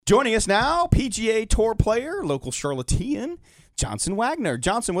Joining us now, PGA Tour player, local Charlottean, Johnson Wagner.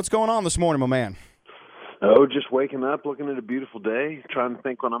 Johnson, what's going on this morning, my man? Oh, just waking up, looking at a beautiful day, trying to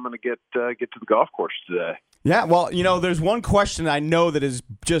think when I'm going to get to the golf course today. Yeah, well, there's one question I know that is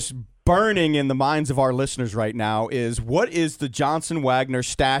just burning in the minds of our listeners right now is what is the Johnson Wagner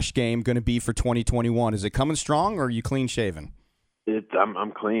stash game going to be for 2021? Is it coming strong or are you clean shaven?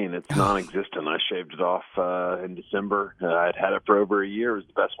 I'm clean. It's non-existent. I shaved it off in December. I'd had it for over a year. It was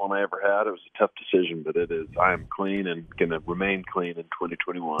the best one I ever had. It was a tough decision, but it is. I am clean and going to remain clean in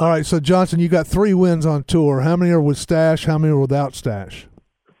 2021. All right, so Johnson, you got 3 wins on tour. How many are with stash? How many are without stash?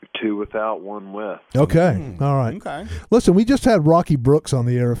 2 without, 1 with. Okay, all right. Okay. Listen, we just had Rocky Brooks on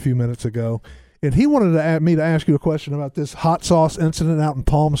the air a few minutes ago, and he wanted me to ask you a question about this hot sauce incident out in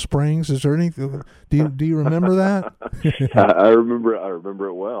Palm Springs. Is there anything? Do you remember that? I remember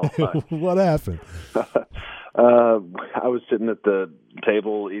it well. What happened? I was sitting at the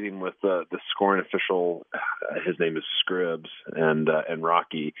table eating with the scoring official. His name is Scribbs, and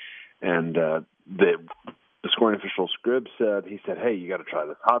Rocky, and the scoring official Scribbs said, "Hey, you got to try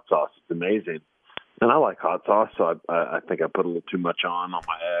this hot sauce. It's amazing." And I like hot sauce, so I think I put a little too much on my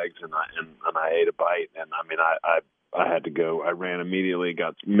eggs, and I ate a bite, and I mean I had to go. I ran immediately,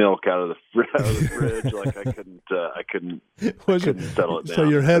 got milk out of the fridge, like I couldn't settle it down. So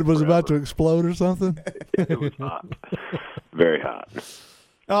your head was about to explode or something? It was hot, very hot.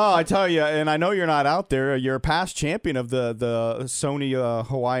 Oh, I tell you, and I know you're not out there. You're a past champion of the Sony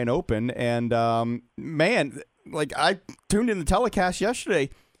Hawaiian Open, and man, like I tuned in the telecast yesterday.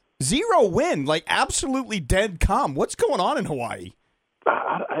 0 win, like absolutely dead calm. What's going on in Hawaii?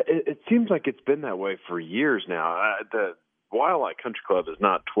 It seems like it's been that way for years now. The Wildlife Country Club is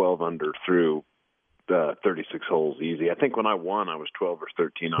not 12 under through 36 holes easy. I think when I won, I was 12 or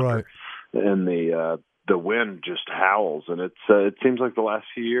 13 under. Right. And the wind just howls, and it seems like the last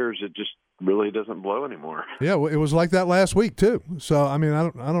few years it just really doesn't blow anymore. Yeah, well, it was like that last week too. So I mean, I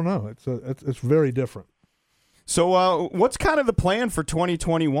don't know. It's very different. So what's kind of the plan for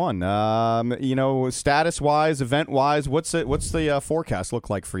 2021? Status-wise, event-wise, what's the forecast look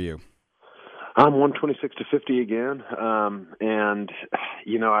like for you? I'm 126 to 50 again, and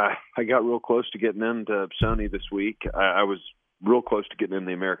I got real close to getting into Sony this week. I was real close to getting in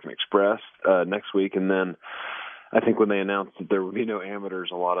the American Express next week, and then I think when they announced that there would be no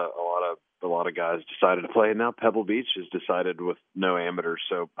amateurs, a lot of guys decided to play. And now Pebble Beach has decided with no amateurs,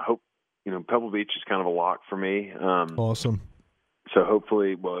 so I hope. Pebble Beach is kind of a lock for me. Awesome. So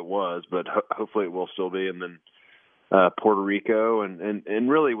hopefully, well, it was, but hopefully it will still be. And then Puerto Rico, and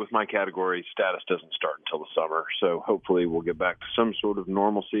really with my category, status doesn't start until the summer. So hopefully we'll get back to some sort of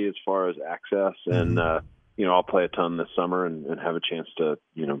normalcy as far as access. And, I'll play a ton this summer and have a chance to,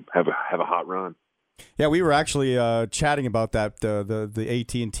 have a hot run. Yeah, we were actually chatting about that, the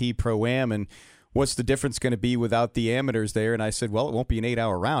AT&T Pro-Am, and what's the difference going to be without the amateurs there? And I said, well, it won't be an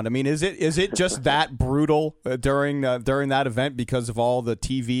 8-hour round. I mean, is it just that brutal during that event because of all the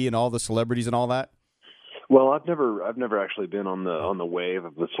TV and all the celebrities and all that? Well, I've never actually been on the wave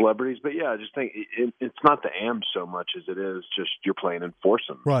of the celebrities, but yeah, I just think it's not the AM so much as it is just you're playing in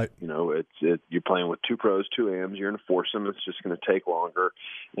foursome. Right. You're playing with 2 pros, 2 AMs. You're in a foursome. It's just going to take longer,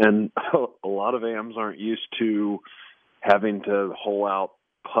 and a lot of AMs aren't used to having to hole out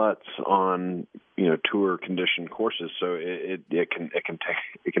putts on tour conditioned courses, so it can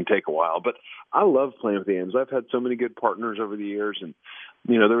take a while. But I love playing with the AMs. I've had so many good partners over the years, and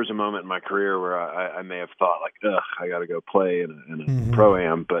there was a moment in my career where I may have thought like, I got to go play in a pro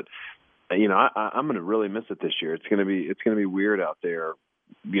am, but I'm going to really miss it this year. It's going to be weird out there,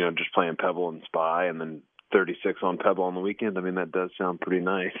 just playing Pebble and Spy, and then 36 on Pebble on the weekend. I mean, that does sound pretty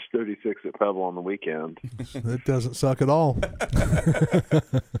nice. 36 at Pebble on the weekend. That doesn't suck at all.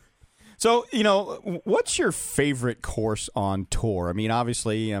 So, what's your favorite course on tour? I mean,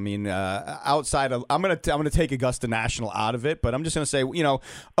 obviously, outside of I'm gonna take Augusta National out of it, but I'm just gonna say,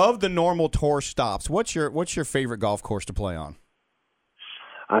 of the normal tour stops, what's your favorite golf course to play on?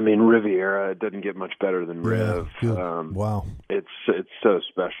 I mean, Riviera. It doesn't get much better than Riv. Wow, it's so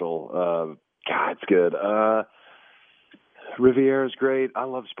special. God, it's good. Riviera's great. I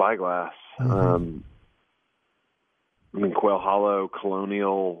love Spyglass. Quail Hollow,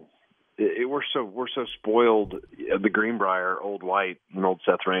 Colonial. We're so spoiled. The Greenbrier, Old White, and Old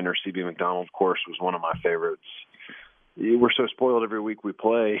Seth Rayner, C.B. McDonald course was one of my favorites. We're so spoiled every week we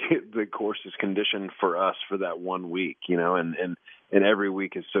play. The course is conditioned for us for that 1 week, and every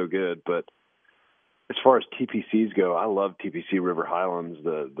week is so good. But as far as TPCs go, I love TPC River Highlands,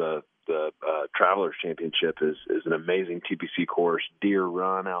 the Travelers Championship is an amazing TPC course. Deer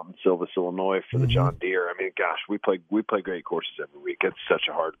Run out in Silvis, Illinois for the John Deere. I mean, gosh, we play great courses every week. It's such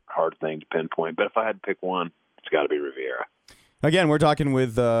a hard thing to pinpoint. But if I had to pick one, it's got to be Riviera. Again, we're talking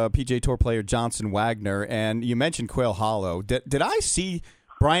with PGA Tour player Johnson Wagner, and you mentioned Quail Hollow. Did I see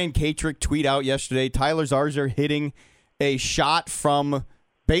Brian Katrick tweet out yesterday, Tyler Zarzer hitting a shot from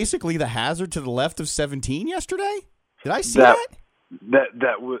basically the hazard to the left of 17 yesterday? Did I see that?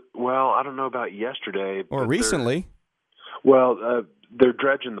 Well, I don't know about yesterday. Or recently. They're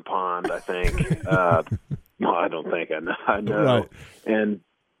dredging the pond, I think. No, I don't think. I know. Right. And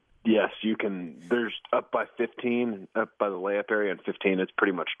yes, you can. There's up by 15, up by the layup area, and 15, it's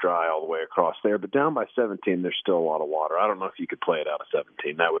pretty much dry all the way across there. But down by 17, there's still a lot of water. I don't know if you could play it out of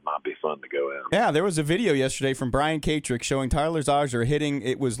 17. That would not be fun to go in. Yeah, there was a video yesterday from Brian Katrick showing Tyler Zarzer hitting.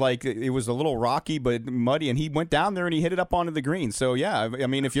 It was a little rocky but muddy, and he went down there and he hit it up onto the green. So, yeah, I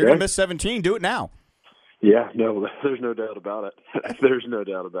mean, if you're going to miss 17, do it now. Yeah, no, there's no doubt about it. There's no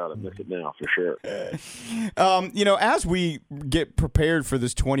doubt about it. Miss it now for sure. As we get prepared for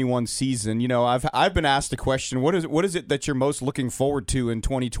this 21 season, I've been asked the question, what is it that you're most looking forward to in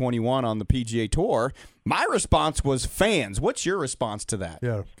 2021 on the PGA Tour? My response was fans. What's your response to that?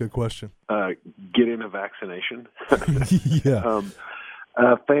 Yeah, good question. Getting a vaccination. Yeah.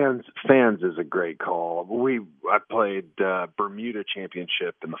 Fans is a great call. I played Bermuda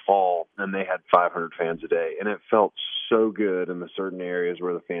Championship in the fall, and they had 500 fans a day, and it felt so good in the certain areas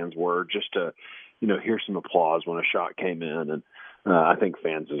where the fans were, just to, hear some applause when a shot came in. And I think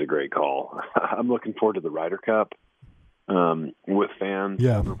fans is a great call. I'm looking forward to the Ryder Cup with fans.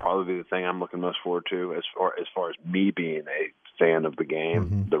 Yeah, it'll probably be the thing I'm looking most forward to as far as me being a fan of the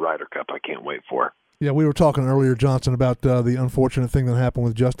game. The Ryder Cup, I can't wait for. Yeah, we were talking earlier, Johnson, about the unfortunate thing that happened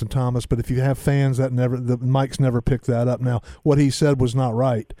with Justin Thomas. But if you have fans, the mics never picked that up. Now, what he said was not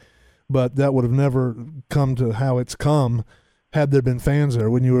right, but that would have never come to how it's come had there been fans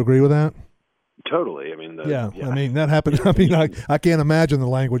there. Wouldn't you agree with that? Totally. I mean, I mean that happened. I mean, I can't imagine the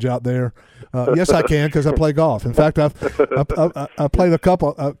language out there. Yes, I can, because I play golf. In fact, I played a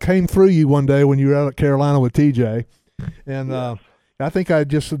couple. Came through you one day when you were out at Carolina with TJ, and. I think I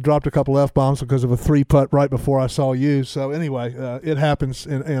just dropped a couple F-bombs because of a 3-putt right before I saw you. So anyway, it happens,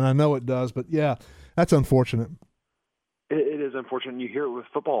 and I know it does. But, yeah, that's unfortunate. It is unfortunate. You hear it with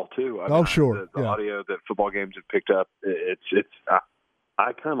football, too. Sure. The audio that football games have picked up,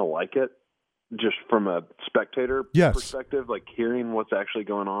 I kind of like it just from a spectator perspective, like hearing what's actually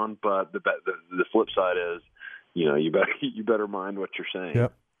going on. But the flip side is, you better mind what you're saying.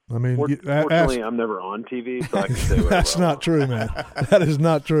 Yep. I mean, fortunately, I'm never on TV, so I can say that's not true, man. That is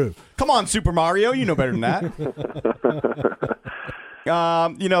not true. Come on, Super Mario, you know better than that.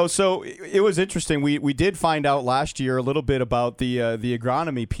 So it was interesting. We did find out last year a little bit about the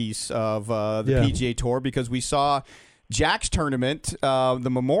agronomy piece of the PGA Tour, because we saw Jack's tournament, the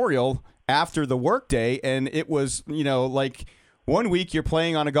Memorial, after the workday, and it was like. 1 week you're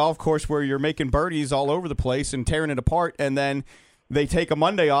playing on a golf course where you're making birdies all over the place and tearing it apart, and then they take a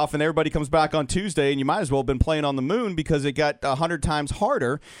Monday off and everybody comes back on Tuesday, and you might as well have been playing on the moon because it got 100 times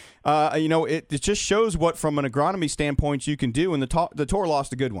harder. It just shows what, from an agronomy standpoint, you can do, and the tour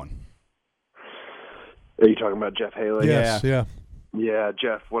lost a good one. Are you talking about Jeff Haley? Yes, yeah. Yeah,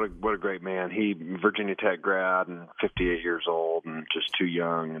 Jeff, what a great man. He Virginia Tech grad and 58 years old and just too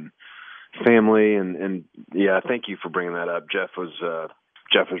young, and family, and yeah, thank you for bringing that up. Jeff was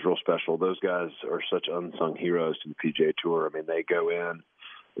real special. Those guys are such unsung heroes to the PGA Tour. I mean, they go in.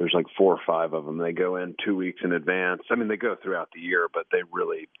 There's like 4 or 5 of them. They go in 2 weeks in advance. I mean, they go throughout the year, but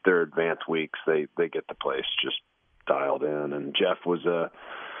their advanced weeks, they get the place just dialed in. And Jeff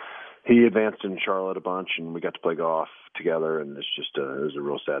he advanced in Charlotte a bunch, and we got to play golf together, and it was a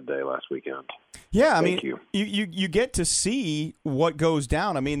real sad day last weekend. Yeah, I mean, you get to see what goes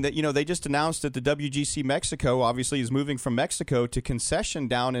down. I mean, that they just announced that the WGC Mexico obviously is moving from Mexico to concession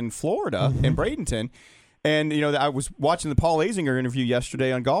down in Florida in Bradenton. And I was watching the Paul Azinger interview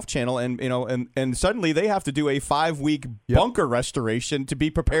yesterday on Golf Channel, and suddenly they have to do a 5-week bunker restoration to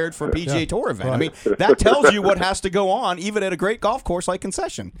be prepared for a PGA Tour event. Right. I mean, that tells you what has to go on, even at a great golf course like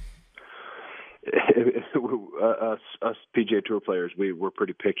Concession. Us PGA Tour players, we're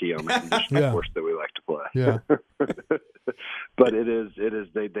pretty picky on the condition of course that we like to play. Yeah. But it is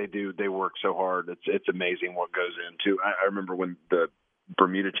they work so hard. It's amazing what goes into. I remember when the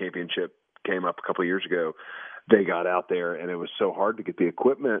Bermuda Championship came up a couple of years ago, they got out there, and it was so hard to get the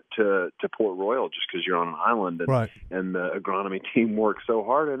equipment to Port Royal just because you're on an island, and the agronomy team works so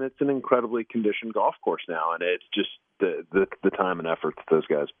hard, and it's an incredibly conditioned golf course now, and it's just the time and effort that those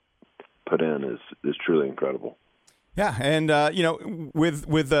guys put in is truly incredible. Yeah, and with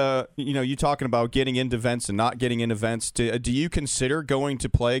you talking about getting into events and not getting into events, do you consider going to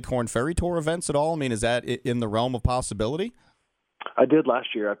play Korn Ferry Tour events at all? I mean, is that in the realm of possibility? I did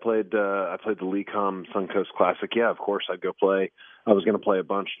last year. I played the Lecom Suncoast Classic. Yeah, of course I'd go play. I was going to play a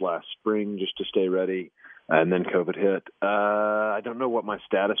bunch last spring just to stay ready, and then COVID hit. I don't know what my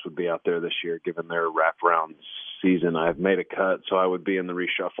status would be out there this year, given their wraparound season. I've made a cut, so I would be in the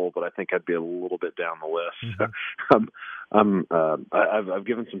reshuffle, but I think I'd be a little bit down the list. Mm-hmm. I've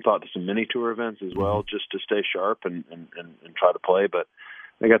given some thought to some mini tour events as well, just to stay sharp and try to play. But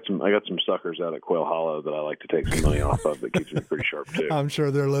I got some suckers out at Quail Hollow that I like to take some money off of that keeps me pretty sharp too. I'm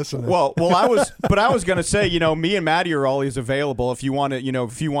sure they're listening. Well, I was going to say, me and Maddie are always available if you want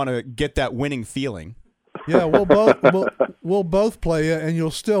to get that winning feeling. Yeah, we'll both play it, and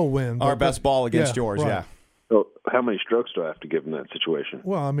you'll still win. Our best ball against yours, right. Yeah. So how many strokes do I have to give in that situation?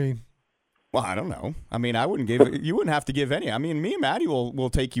 Well, I don't know. I mean, you wouldn't have to give any. I mean, me and Maddie will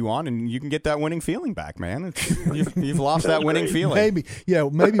take you on, and you can get that winning feeling back, man. You've lost that winning feeling.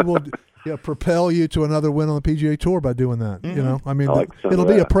 Maybe we'll propel you to another win on the PGA Tour by doing that. Mm-hmm. I mean, it'll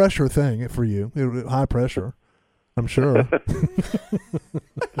be a pressure thing for you. High pressure, I'm sure.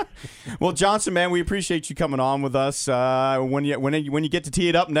 Well, Johnson, man, we appreciate you coming on with us. When you get to tee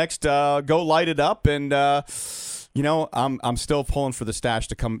it up next, go light it up, and I'm still pulling for the stash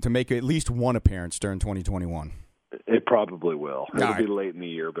to make at least one appearance during 2021. It probably will. It'll be late in the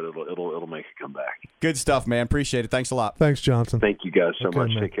year, but it'll make a comeback. Good stuff, man. Appreciate it. Thanks a lot. Thanks, Johnson. Thank you guys so much.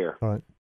 Man. Take care. All right.